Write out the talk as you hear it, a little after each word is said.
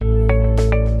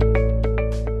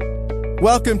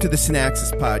Welcome to the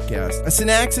Synaxis Podcast. A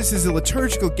synaxis is a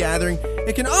liturgical gathering.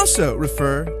 It can also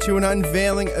refer to an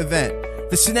unveiling event.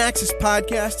 The Synaxis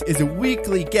Podcast is a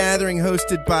weekly gathering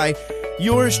hosted by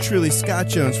yours truly, Scott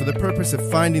Jones, for the purpose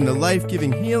of finding the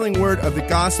life-giving, healing word of the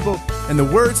gospel and the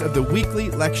words of the weekly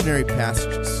lectionary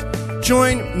passages.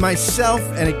 Join myself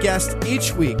and a guest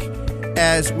each week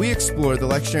as we explore the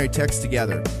lectionary text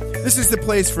together. This is the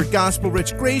place for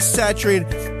gospel-rich,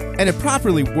 grace-saturated, and a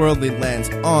properly worldly lens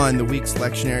on the week's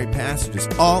lectionary passages,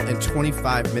 all in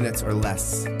 25 minutes or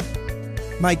less.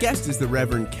 My guest is the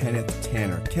Reverend Kenneth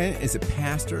Tanner. Kenneth is a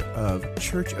pastor of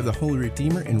Church of the Holy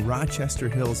Redeemer in Rochester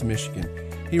Hills, Michigan.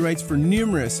 He writes for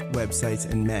numerous websites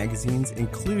and magazines,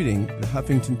 including the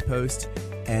Huffington Post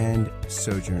and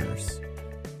Sojourners.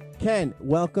 Ken,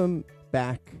 welcome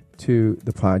back to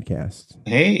the podcast.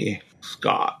 Hey,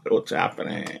 Scott, what's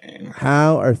happening?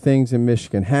 How are things in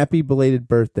Michigan? Happy belated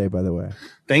birthday, by the way.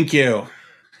 Thank you.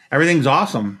 Everything's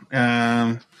awesome.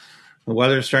 The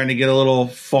weather's starting to get a little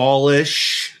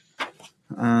fallish,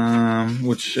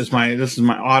 which is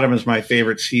autumn is my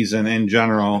favorite season in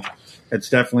general. It's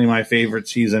definitely my favorite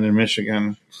season in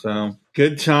Michigan. So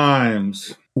good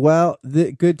times. Well,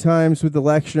 the good times with the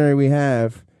lectionary we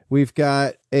have. We've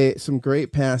got some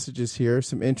great passages here,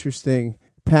 some interesting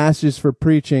passages for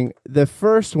preaching. The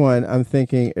first one I'm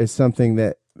thinking is something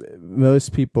that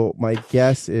most people, my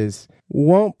guess is,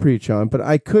 won't preach on, but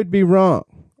I could be wrong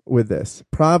with this.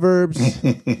 Proverbs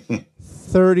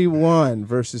 31,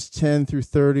 verses 10 through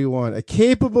 31. A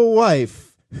capable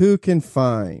wife, who can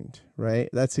find? Right?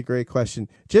 That's a great question.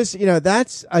 Just,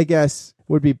 that's, I guess,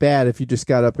 would be bad if you just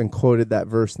got up and quoted that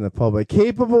verse in the public.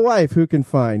 Capable wife, who can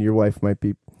find? Your wife might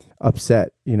be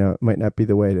upset. It might not be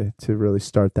the way to really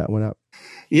start that one up.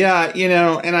 Yeah,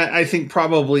 and I think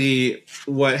probably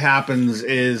what happens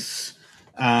is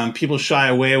people shy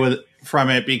away from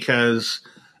it because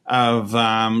of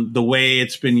the way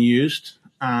it's been used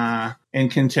in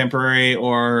contemporary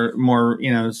or more,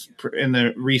 in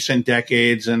the recent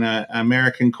decades in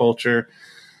American culture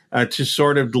to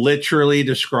sort of literally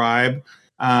describe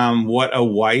what a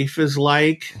wife is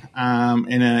like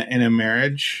in a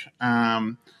marriage.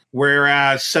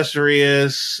 Whereas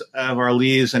Caesarius of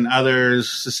Arles and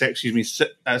others,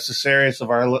 Caesarius of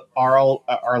Arles,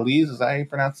 is that how you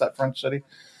pronounce that French city?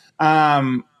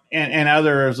 And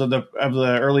others of the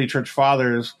early church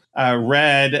fathers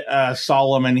read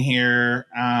Solomon here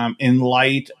in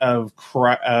light of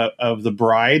the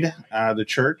bride, the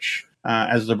church,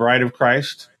 as the bride of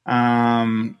Christ.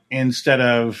 Instead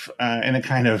of in a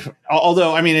kind of,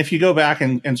 although, if you go back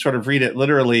and sort of read it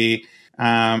literally,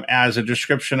 as a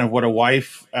description of what a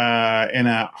wife in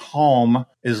a home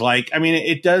is like.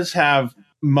 It does have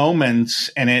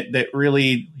moments in it that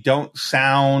really don't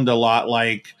sound a lot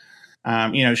like,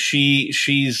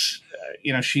 she's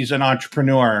an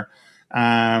entrepreneur.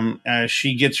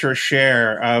 She gets her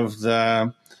share of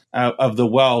the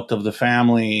wealth of the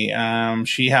family.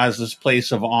 She has this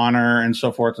place of honor and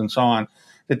so forth and so on.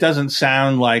 It doesn't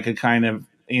sound like a kind of,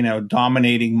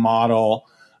 dominating model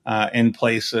in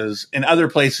places. In other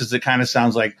places, it kind of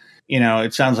sounds like,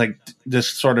 it sounds like this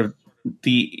sort of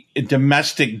the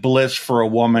domestic bliss for a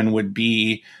woman would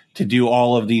be to do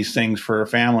all of these things for her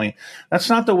family. That's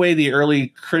not the way the early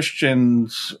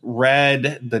Christians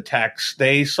read the text.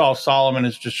 They saw Solomon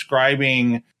as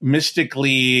describing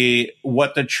mystically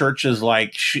what the church is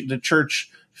like. The church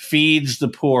feeds the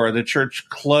poor. The church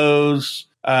clothes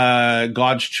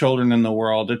God's children in the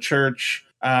world. The church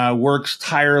works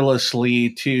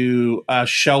tirelessly to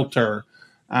shelter.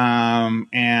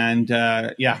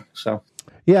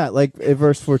 Yeah, like in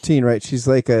verse 14, right? She's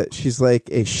like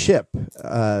a ship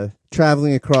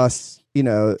traveling across,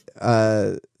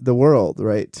 the world,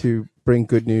 right? To bring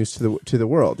good news to the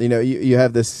world. You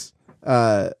have this,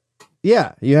 you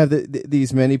have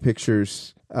these many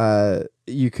pictures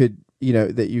you could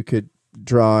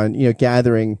draw on,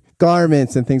 gathering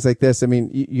garments and things like this.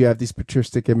 You have these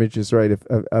patristic images, right,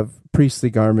 of priestly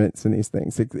garments and these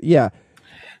things. Yeah.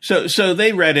 So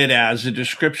they read it as a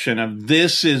description of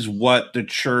this is what the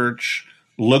church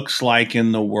looks like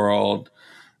in the world.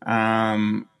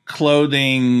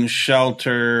 Clothing,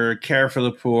 shelter, care for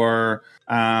the poor,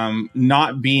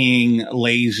 not being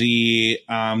lazy,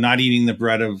 not eating the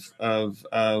bread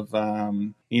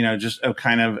just a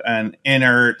kind of an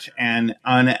inert and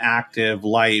unactive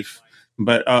life.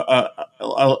 But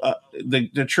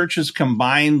the church's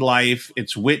combined life,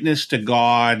 its witness to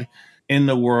God in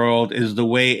the world, is the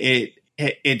way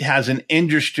it has an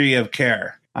industry of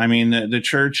care. The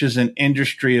church is an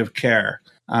industry of care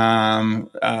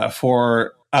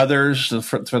for others,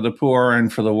 for the poor,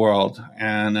 and for the world.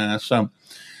 And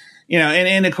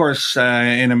and of course,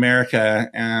 in America,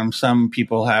 some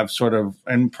people have sort of,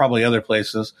 and probably other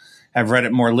places, have read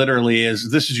it more literally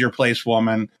as this is your place,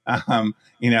 woman.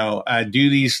 Do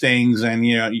these things, and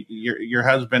your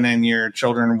husband and your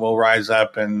children will rise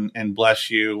up and bless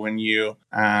you when you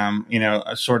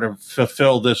sort of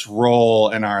fulfill this role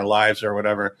in our lives or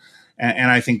whatever. And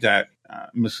I think that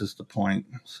misses the point.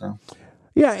 So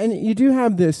yeah, and you do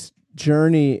have this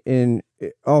journey in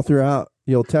all throughout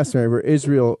the Old Testament where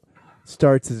Israel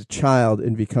starts as a child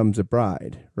and becomes a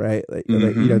bride, right?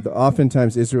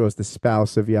 Oftentimes Israel is the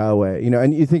spouse of Yahweh,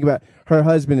 and you think about her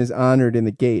husband is honored in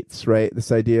the gates, right?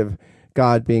 This idea of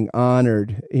God being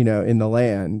honored, in the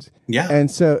land. Yeah. And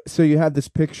so you have this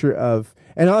picture of,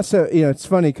 and also, it's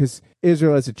funny because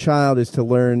Israel as a child is to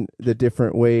learn the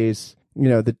different ways,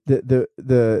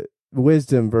 the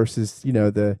wisdom versus,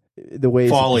 the ways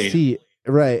folly. of deceit.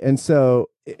 Right. And so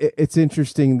it's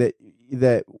interesting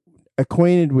that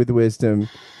acquainted with wisdom,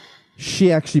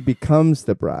 she actually becomes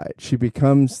the bride. She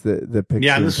becomes the picture.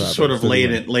 Yeah, this is sort of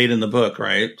late in the book,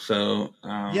 right? So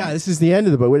this is the end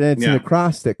of the book, and it's an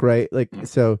acrostic, right?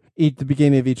 So the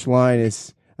beginning of each line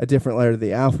is a different letter of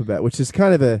the alphabet, which is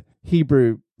kind of a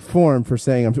Hebrew form for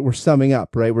saying we're summing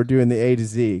up, right? We're doing the A to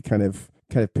Z kind of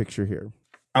picture here.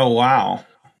 Oh wow,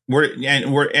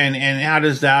 and how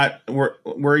does that? Where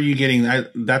are you getting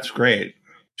that? That's great.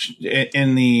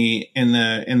 In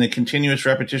the continuous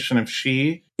repetition of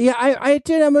she. Yeah, I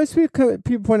did. Most people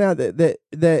point out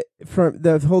that from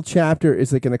the whole chapter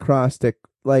is like an acrostic.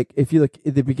 Like if you look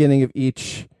at the beginning of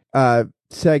each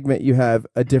segment, you have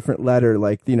a different letter.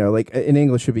 Like like in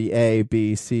English would be A,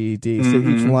 B, C, D. So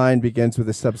each line begins with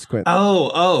a subsequent.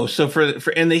 Oh. So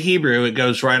for in the Hebrew, it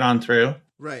goes right on through.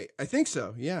 Right, I think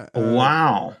so. Yeah.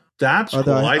 Wow, that's cool.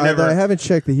 I haven't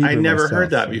checked the Hebrew. I never myself, heard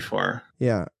that before.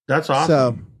 Yeah, that's awesome.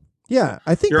 So, yeah,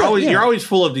 I think you're always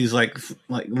full of these like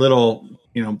little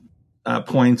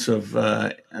points of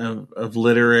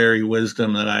literary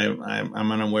wisdom that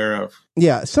I'm unaware of.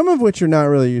 Yeah, some of which are not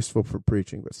really useful for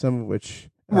preaching, but some of which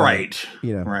right.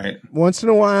 Once in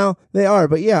a while they are.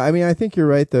 But yeah, I mean, I think you're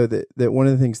right though that one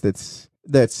of the things that's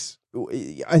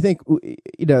I think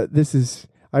this is.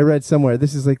 I read somewhere,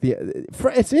 this is like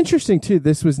it's interesting too,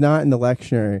 this was not in the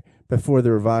lectionary before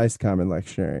the Revised Common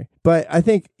Lectionary. But I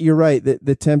think you're right that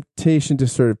the temptation to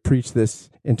sort of preach this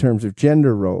in terms of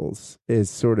gender roles is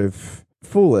sort of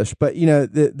foolish. But,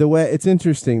 the way it's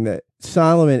interesting that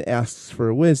Solomon asks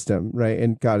for wisdom, right?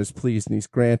 And God is pleased and he's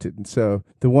granted. And so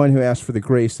the one who asks for the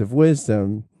grace of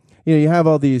wisdom, you have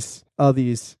all these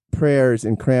prayers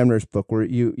in Cranmer's book where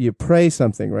you pray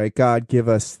something, right? God, give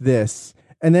us this.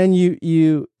 And then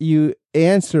you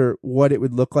answer what it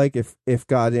would look like if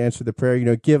God answered the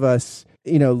prayer. Give us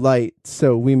light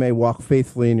so we may walk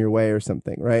faithfully in your way or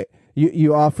something, right?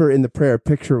 You offer in the prayer a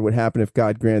picture of what happened if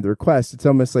God granted the request. It's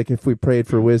almost like if we prayed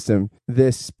for wisdom,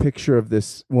 this picture of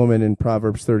this woman in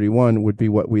Proverbs 31 would be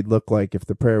what we'd look like if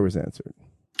the prayer was answered.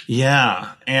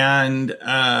 Yeah, and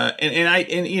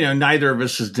neither of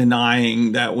us is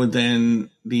denying that within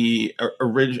the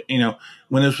original,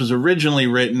 when this was originally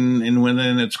written and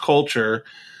within its culture,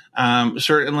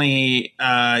 certainly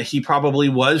he probably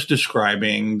was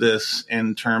describing this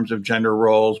in terms of gender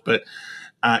roles, but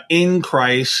in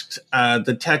Christ,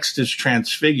 the text is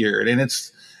transfigured, and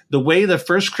it's the way the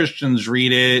first Christians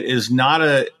read it is not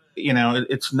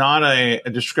it's not a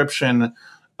description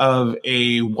of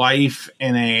a wife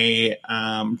in a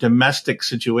domestic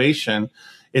situation.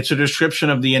 It's a description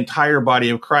of the entire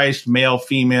body of Christ, male,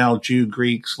 female, Jew,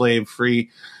 Greek, slave, free,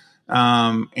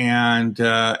 and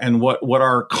what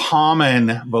our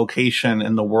common vocation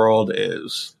in the world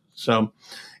is. So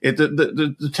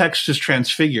the text is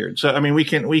transfigured. So I mean, we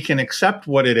can accept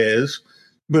what it is,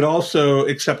 but also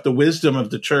accept the wisdom of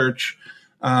the church,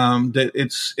 that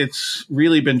it's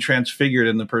really been transfigured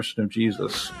in the person of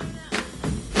Jesus.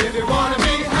 If you wanna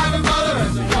be having mother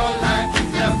as a your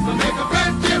life, never make a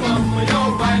friend, give up for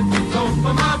your wife. So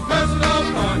for my personal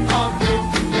point of view,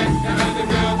 get another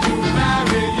girl to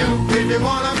marry you. If you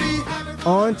wanna be having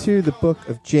on to the book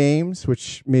of James,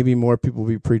 which maybe more people will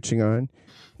be preaching on.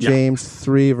 James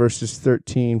 3 verses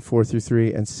 13, 4 through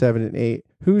 3, and 7 and 8.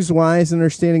 Who's wise and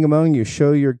understanding among you?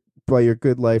 Show by your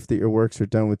good life that your works are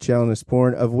done with gentleness,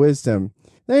 born of wisdom.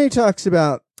 Then he talks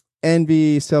about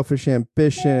envy, selfish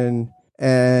ambition,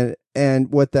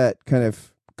 and what that kind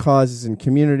of causes in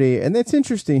community. And that's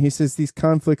interesting. He says these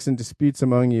conflicts and disputes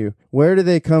among you, where do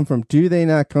they come from? Do they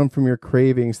not come from your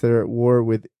cravings that are at war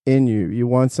within you? You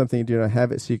want something, you do not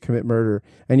have it, so you commit murder.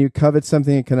 And you covet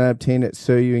something and cannot obtain it,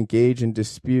 so you engage in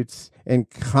disputes and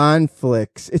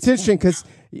conflicts. It's interesting because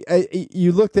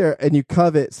you look there and you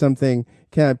covet something,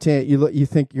 can't obtain it. You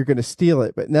think you're going to steal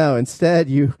it, but no. Instead,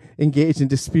 you engage in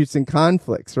disputes and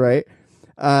conflicts. Right?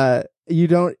 You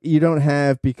don't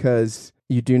have because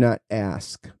you do not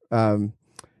ask.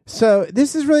 So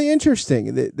this is really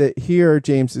interesting that here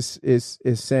James is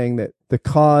saying that the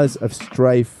cause of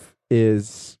strife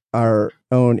is our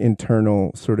own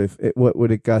internal sort of, what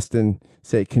would Augustine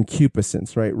say,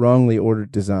 concupiscence, right? Wrongly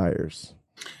ordered desires.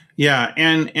 Yeah,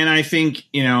 and I think,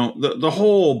 the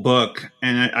whole book,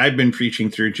 and I've been preaching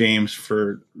through James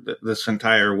for this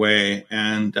entire way,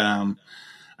 and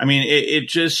it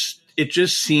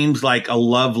just seems like a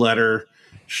love letter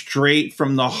straight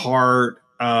from the heart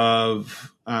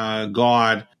of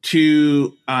God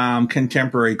to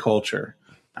contemporary culture.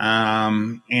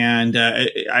 I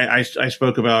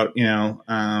spoke about,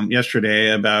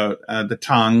 yesterday about the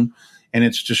tongue and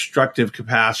its destructive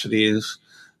capacities.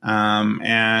 We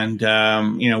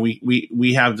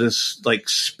have this like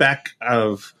speck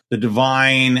of the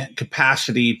divine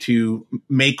capacity to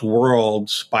make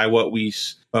worlds by what we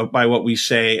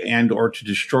say, and or to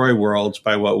destroy worlds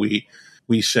by what we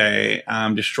say,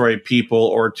 destroy people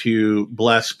or to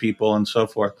bless people and so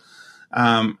forth.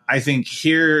 I think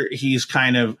here he's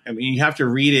you have to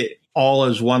read it all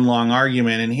as one long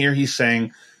argument. And here he's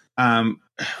saying, having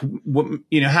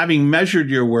measured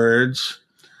your words,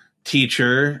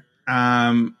 teacher,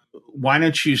 why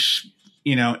don't you,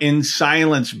 in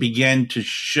silence begin to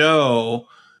show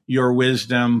your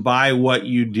wisdom by what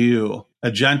you do,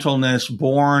 a gentleness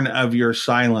born of your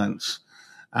silence.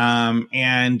 So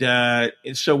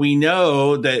we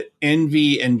know that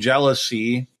envy and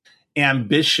jealousy,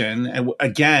 ambition,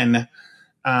 again,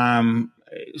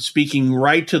 speaking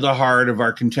right to the heart of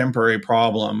our contemporary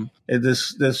problem.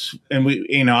 This, and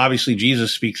we, obviously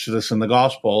Jesus speaks to this in the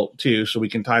gospel too, so we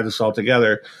can tie this all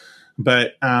together.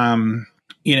 But,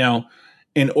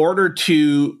 in order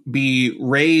to be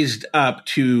raised up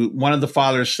to, one of the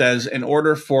fathers says, in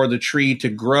order for the tree to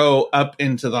grow up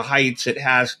into the heights, it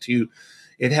has to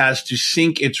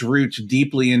sink its roots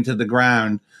deeply into the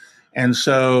ground. And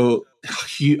so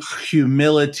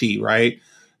humility, right?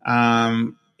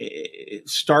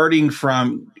 Starting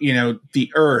from,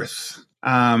 the earth,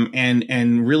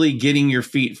 and really getting your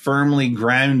feet firmly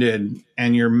grounded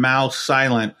and your mouth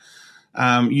silent,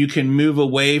 you can move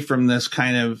away from this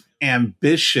kind of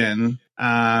ambition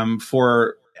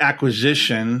for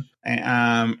acquisition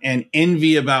and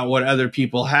envy about what other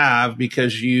people have,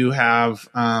 because you have,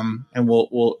 and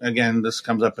we'll again, this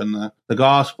comes up in the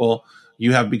gospel,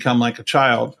 you have become like a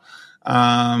child.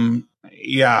 I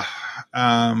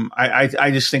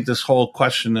just think this whole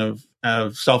question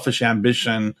of selfish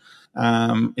ambition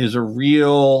is a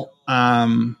real,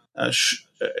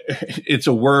 it's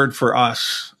a word for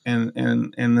us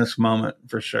in this moment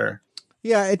for sure.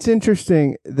 Yeah, it's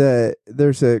interesting that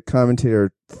there's a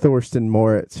commentator, Thorsten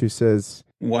Moritz, who says,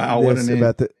 "Wow, what a name!"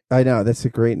 I know, that's a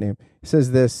great name. He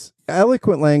says this: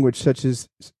 eloquent language, such as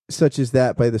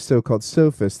that by the so-called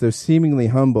sophists, though seemingly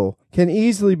humble, can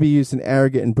easily be used in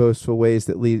arrogant and boastful ways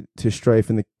that lead to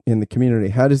strife in the community.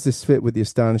 How does this fit with the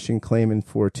astonishing claim in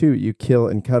 4:2? You kill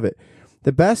and covet.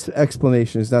 The best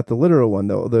explanation is not the literal one,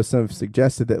 though, although some have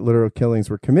suggested that literal killings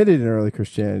were committed in early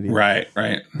Christianity. Right.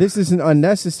 This is an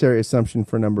unnecessary assumption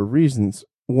for a number of reasons.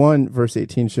 1, verse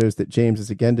 18 shows that James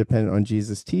is again dependent on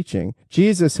Jesus' teaching.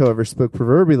 Jesus, however, spoke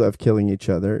proverbially of killing each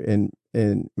other in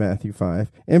Matthew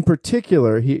 5. In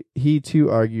particular, he too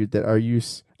argued that our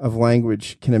use of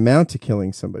language can amount to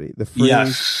killing somebody. The phrase,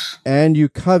 yes, and you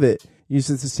covet,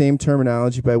 uses the same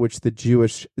terminology by which the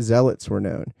Jewish zealots were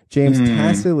known. James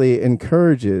tacitly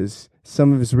encourages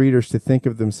some of his readers to think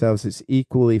of themselves as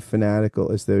equally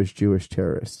fanatical as those Jewish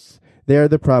terrorists. There,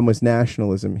 the problem was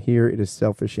nationalism. Here, it is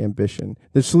selfish ambition.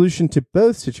 The solution to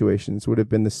both situations would have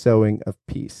been the sowing of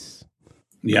peace.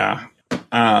 Yeah.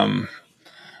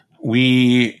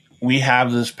 We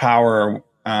have this power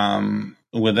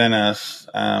within us,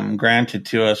 granted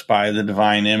to us by the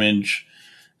divine image,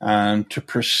 to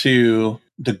pursue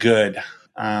the good.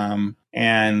 And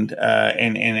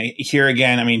here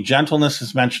again, gentleness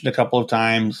is mentioned a couple of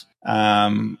times.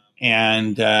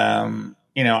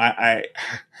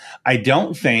 I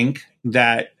don't think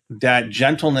that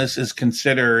gentleness is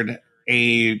considered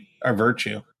a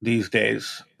virtue these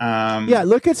days.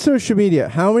 Look at social media.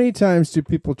 How many times do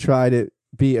people try to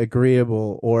be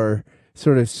agreeable or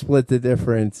sort of split the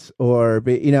difference, or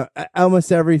be,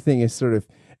 almost everything is sort of,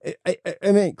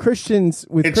 Christians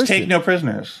take no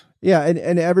prisoners. Yeah.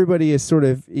 And everybody is sort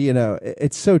of,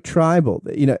 it's so tribal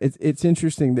that, it's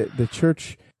interesting that the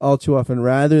church all too often,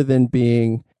 rather than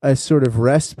being a sort of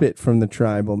respite from the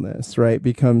tribalness, right?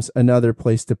 Becomes another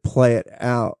place to play it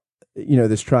out,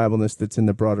 this tribalness that's in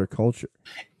the broader culture.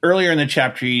 Earlier in the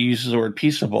chapter, he uses the word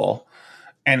peaceable.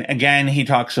 And again, he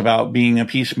talks about being a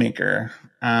peacemaker.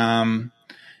 And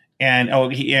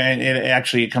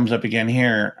it comes up again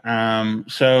here.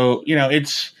 So,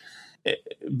 it's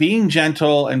being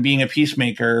gentle and being a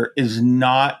peacemaker is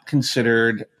not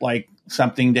considered like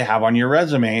something to have on your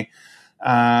resume.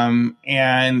 But from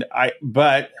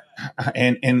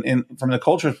the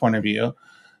culture's point of view,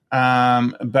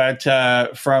 from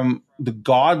the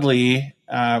godly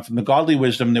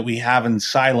wisdom that we have in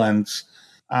silence,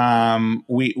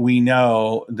 we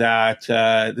know that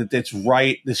it's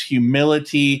right. This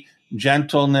humility,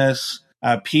 gentleness,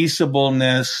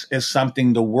 peaceableness is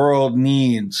something the world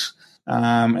needs.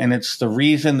 And it's the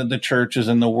reason that the church is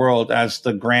in the world as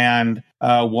the grand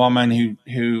woman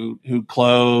who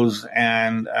clothes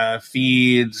and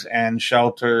feeds and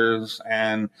shelters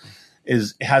and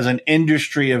has an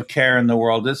industry of care in the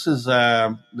world. This is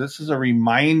a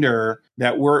reminder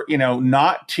that we're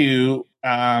not to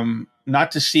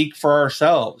seek for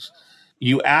ourselves.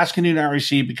 You ask and do not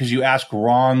receive because you ask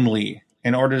wrongly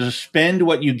in order to spend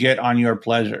what you get on your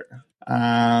pleasure.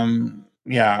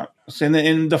 So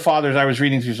in the fathers, I was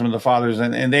reading through some of the fathers,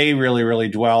 and they really, really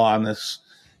dwell on this,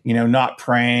 not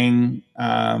praying,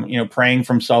 praying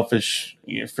for selfish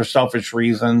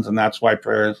reasons, and that's why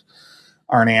prayers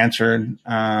aren't answered.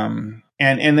 And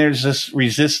there's this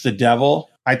resist the devil.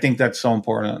 I think that's so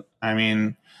important. I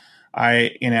mean,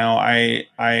 I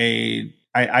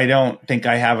don't think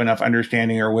I have enough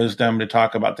understanding or wisdom to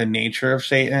talk about the nature of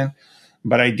Satan.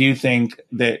 But I do think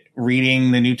that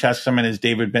reading the New Testament as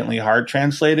David Bentley Hart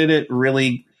translated it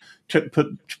really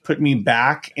put me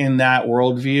back in that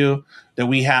worldview that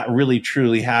we really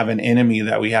truly have an enemy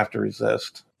that we have to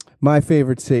resist. My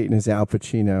favorite Satan is Al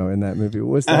Pacino in that movie.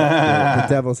 What was that?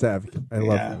 The Devil's Advocate. I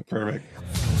love it. Perfect.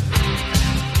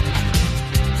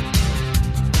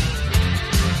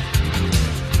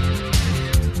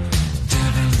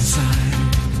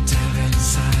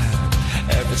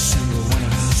 Every single one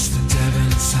of us, the devil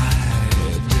inside,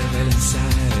 devil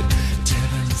inside,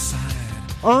 devil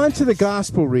inside. On to the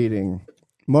gospel reading.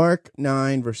 Mark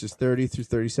 9, verses 30 through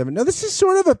 37. Now, this is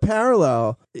sort of a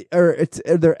parallel, or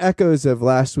they're echoes of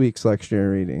last week's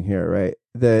lectionary reading here, right?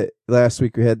 Last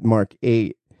week we had Mark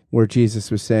 8, where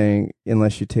Jesus was saying,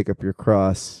 unless you take up your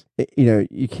cross,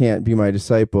 you can't be my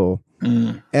disciple.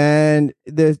 And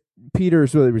Peter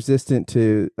is really resistant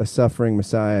to a suffering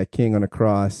Messiah, king on a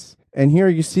cross. And here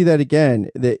you see that again,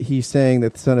 that he's saying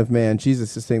that the Son of Man,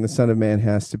 Jesus is saying the Son of Man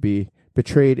has to be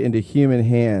betrayed into human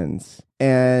hands.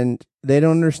 And they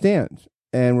don't understand.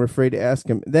 And we're afraid to ask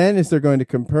him. Then as they're going to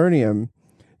Capernaum,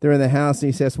 they're in the house and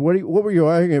he says, what were you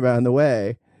arguing about on the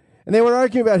way? And they were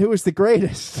arguing about who was the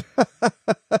greatest.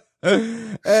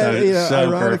 And,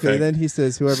 ironically, perfect. Then he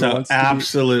says, whoever wants to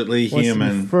absolutely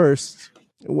human be first,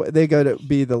 they go to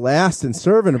be the last and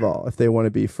servant of all if they want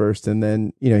to be first. And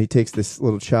then, he takes this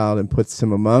little child and puts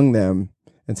him among them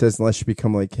and says, unless you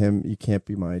become like him, you can't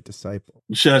be my disciple.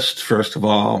 Just first of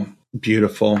all,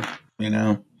 beautiful,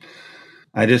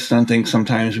 I just don't think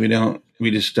sometimes we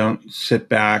just don't sit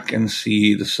back and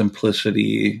see the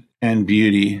simplicity and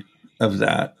beauty of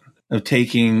that, of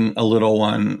taking a little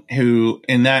one who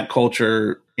in that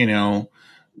culture,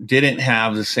 didn't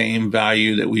have the same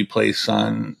value that we place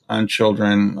on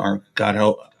children, or God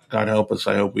help us,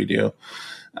 I hope we do,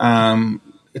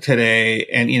 today.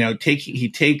 And, he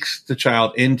takes the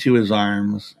child into his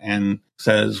arms and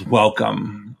says,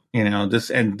 welcome,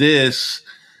 this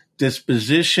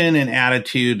disposition and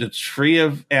attitude that's free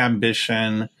of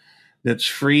ambition, that's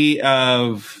free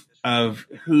of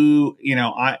who,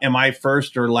 am I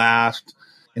first or last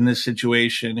in this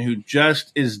situation, who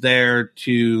just is there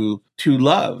to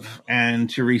love and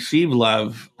to receive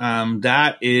love.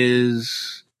 This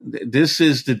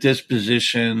is the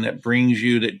disposition that brings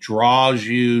you, that draws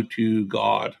you to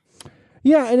God.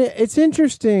 Yeah. And it's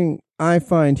interesting. I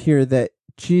find here that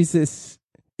Jesus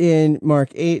in Mark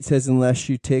 8 says, unless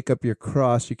you take up your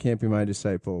cross, you can't be my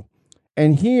disciple.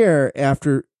 And here,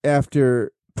 after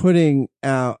putting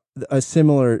out a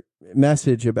similar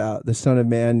message about the Son of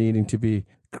Man needing to be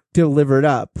delivered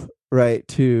up, right,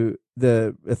 to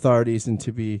the authorities and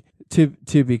to be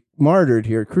martyred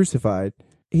here, crucified,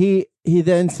 he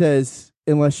then says,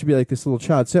 unless you be like this little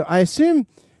child. So I assume,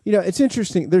 it's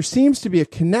interesting. There seems to be a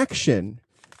connection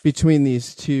between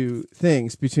these two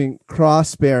things, between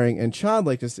cross-bearing and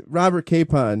childlikeness. Robert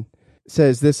Capon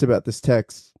says this about this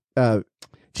text.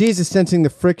 Jesus, sensing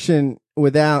the friction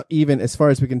without even, as far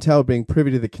as we can tell, being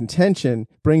privy to the contention,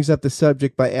 brings up the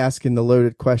subject by asking the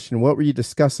loaded question, what were you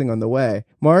discussing on the way?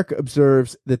 Mark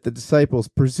observes that the disciples,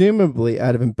 presumably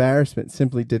out of embarrassment,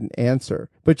 simply didn't answer.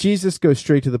 But Jesus goes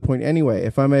straight to the point anyway.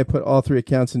 If I may put all three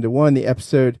accounts into one, the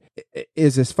episode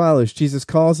is as follows. Jesus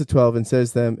calls the 12 and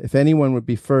says to them, if anyone would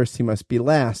be first, he must be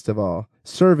last of all,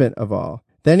 servant of all.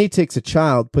 Then he takes a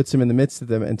child, puts him in the midst of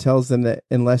them, and tells them that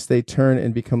unless they turn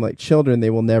and become like children, they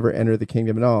will never enter the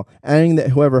kingdom at all, adding that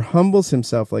whoever humbles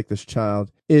himself like this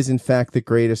child is in fact the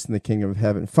greatest in the kingdom of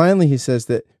heaven. Finally, he says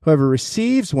that whoever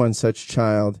receives one such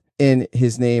child in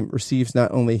his name receives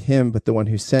not only him, but the one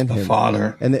who sent him. The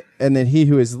Father. And that he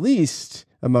who is least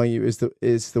among you is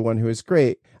the one who is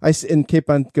great. And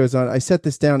Capon goes on, I set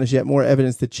this down as yet more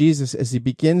evidence that Jesus, as he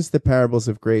begins the parables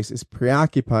of grace, is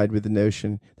preoccupied with the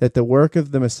notion that the work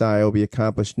of the Messiah will be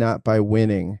accomplished not by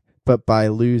winning, but by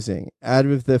losing. Out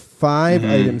of the 5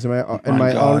 items in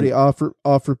my already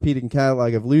oft-repeating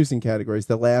catalog of losing categories,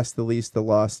 the last, the least, the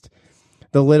lost,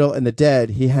 the little, and the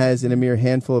dead, he has in a mere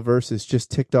handful of verses just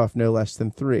ticked off no less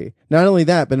than 3. Not only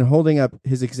that, but in holding up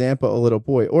his example, a little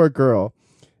boy or a girl,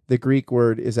 the Greek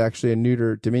word is actually a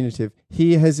neuter diminutive,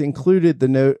 he has included the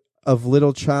note of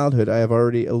little childhood I have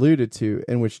already alluded to,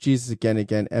 and which Jesus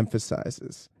again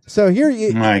emphasizes. So here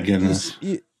My goodness.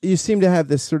 You seem to have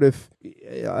this sort of,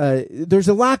 there's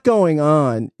a lot going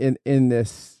on in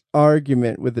this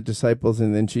argument with the disciples,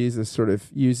 and then Jesus sort of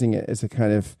using it as a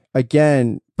kind of,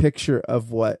 again, picture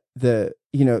of what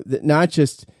not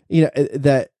just,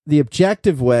 that the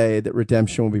objective way that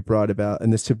redemption will be brought about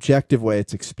and the subjective way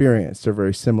it's experienced are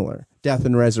very similar. Death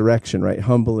and resurrection, right?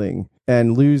 Humbling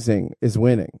and losing is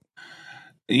winning.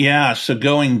 Yeah. So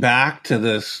going back to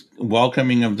this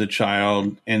welcoming of the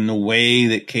child and the way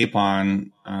that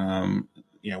Capon,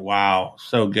 wow,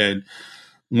 so good.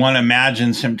 One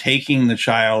imagines him taking the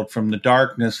child from the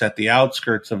darkness at the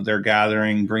outskirts of their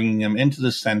gathering, bringing him into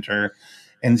the center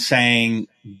and saying,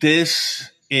 this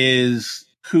is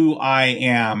who I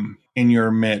am in your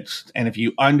midst. And if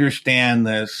you understand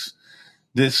this,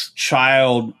 this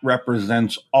child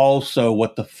represents also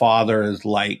what the Father is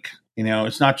like.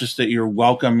 It's not just that you're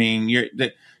welcoming,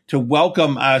 to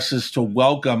welcome us is to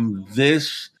welcome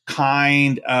this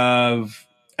kind of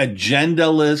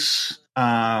agendaless,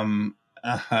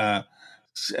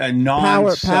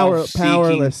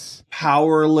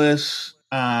 powerless,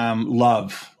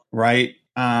 love, right?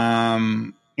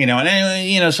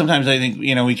 Sometimes I think,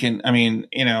 we can,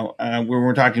 when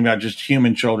we're talking about just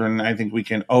human children, I think we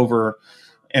can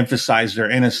emphasize their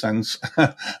innocence,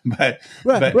 but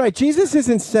Jesus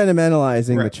isn't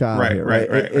sentimentalizing the child here, right?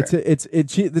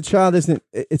 The child isn't,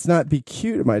 it's not be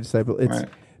cute, my disciple. It's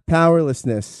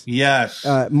powerlessness. Yes.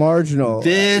 Marginal.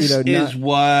 This is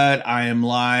what I am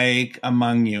like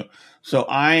among you. So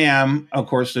I am, of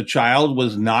course, the child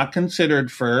was not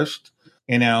considered first.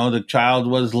 The child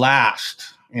was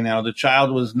last. The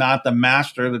child was not the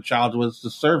master. The child was the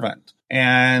servant.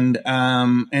 And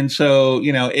so,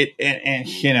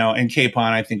 and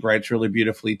Capon, I think, writes really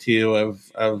beautifully too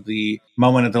of the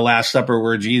moment at the Last Supper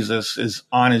where Jesus is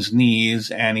on his knees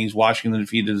and he's washing the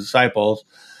feet of the disciples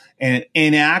and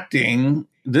enacting,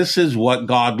 this is what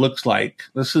God looks like.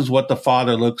 This is what the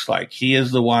Father looks like. He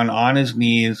is the one on his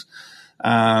knees,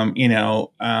 as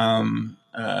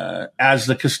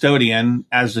the custodian,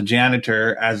 as the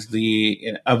janitor, of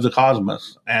the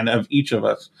cosmos and of each of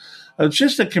us. It's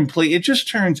just it just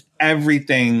turns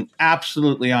everything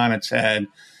absolutely on its head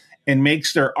and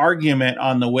makes their argument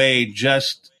on the way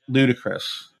just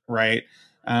ludicrous, right?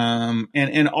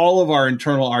 And all of our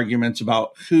internal arguments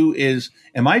about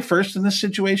am I first in this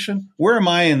situation? Where am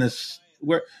I in this?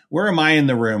 Where am I in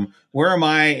the room? Where am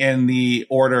I in the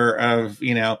order of,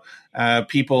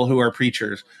 people who are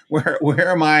preachers? Where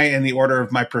am I in the order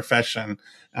of my profession?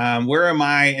 Where am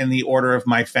I in the order of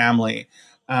my family?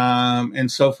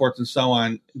 And so forth and so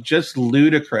on. Just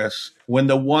ludicrous when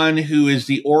the one who is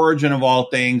the origin of all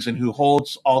things and who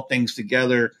holds all things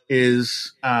together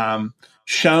is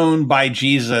shown by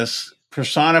Jesus,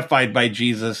 personified by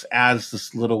Jesus as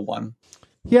this little one.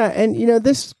 Yeah, and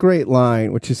this great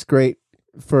line, which is great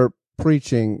for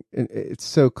preaching, it's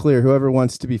so clear. Whoever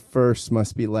wants to be first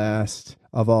must be last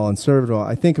of all and servant of all.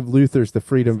 I think of Luther's The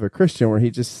Freedom of a Christian, where he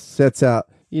just sets out,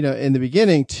 in the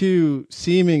beginning, 2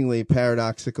 seemingly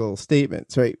paradoxical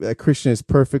statements, right? A Christian is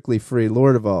perfectly free,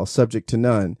 Lord of all, subject to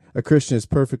none. A Christian is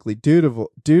perfectly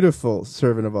dutiful,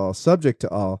 servant of all, subject to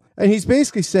all. And he's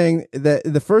basically saying that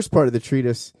the first part of the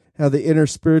treatise, how the inner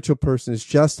spiritual person is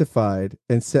justified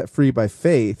and set free by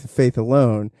faith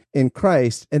alone in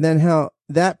Christ, and then how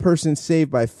that person saved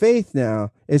by faith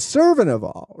now is servant of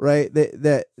all, right?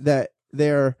 That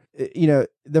they're,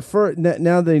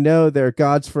 now they know they're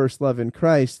God's first love in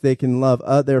Christ, they can love,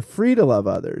 they're free to love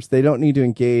others. They don't need to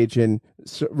engage in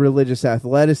religious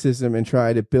athleticism and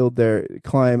try to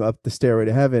climb up the stairway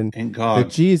to heaven. And God.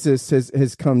 But Jesus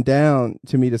has come down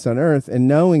to meet us on earth, and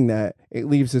knowing that, it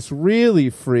leaves us really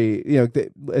free.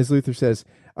 As Luther says,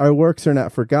 our works are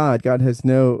not for God. God has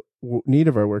no need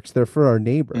of our works. They're for our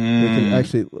neighbor.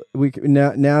 We can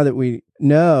now that we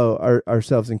know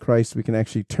ourselves in Christ, we can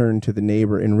actually turn to the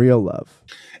neighbor in real love.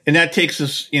 And that takes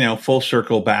us, full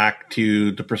circle back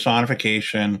to the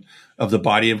personification of the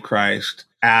body of Christ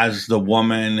as the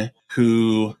woman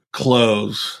who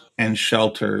clothes and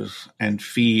shelters and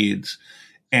feeds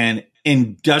and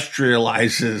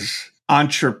industrializes,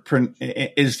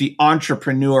 is the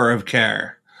entrepreneur of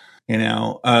care,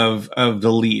 of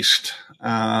the least.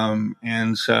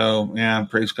 And so, yeah,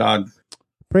 praise God.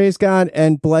 Praise God,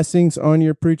 and blessings on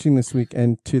your preaching this week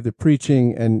and to the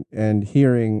preaching and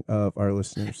hearing of our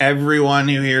listeners. Everyone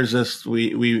who hears this,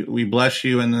 we bless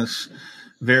you in this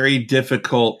very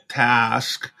difficult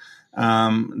task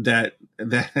that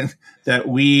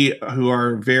we who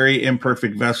are very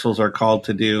imperfect vessels are called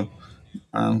to do.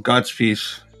 God's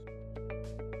peace.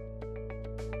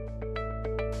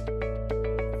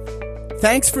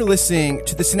 Thanks for listening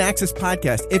to the Synaxis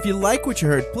podcast. If you like what you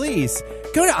heard, please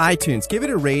go to iTunes, give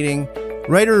it a rating,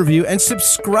 write a review, and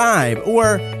subscribe,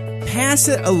 or pass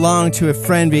it along to a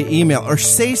friend via email, or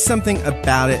say something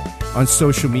about it on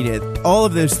social media. All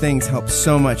of those things help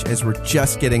so much as we're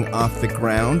just getting off the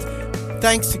ground.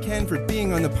 Thanks to Ken for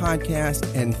being on the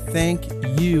podcast, and thank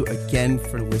you again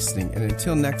for listening. And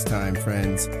until next time,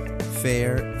 friends,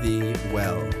 fare thee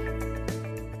well.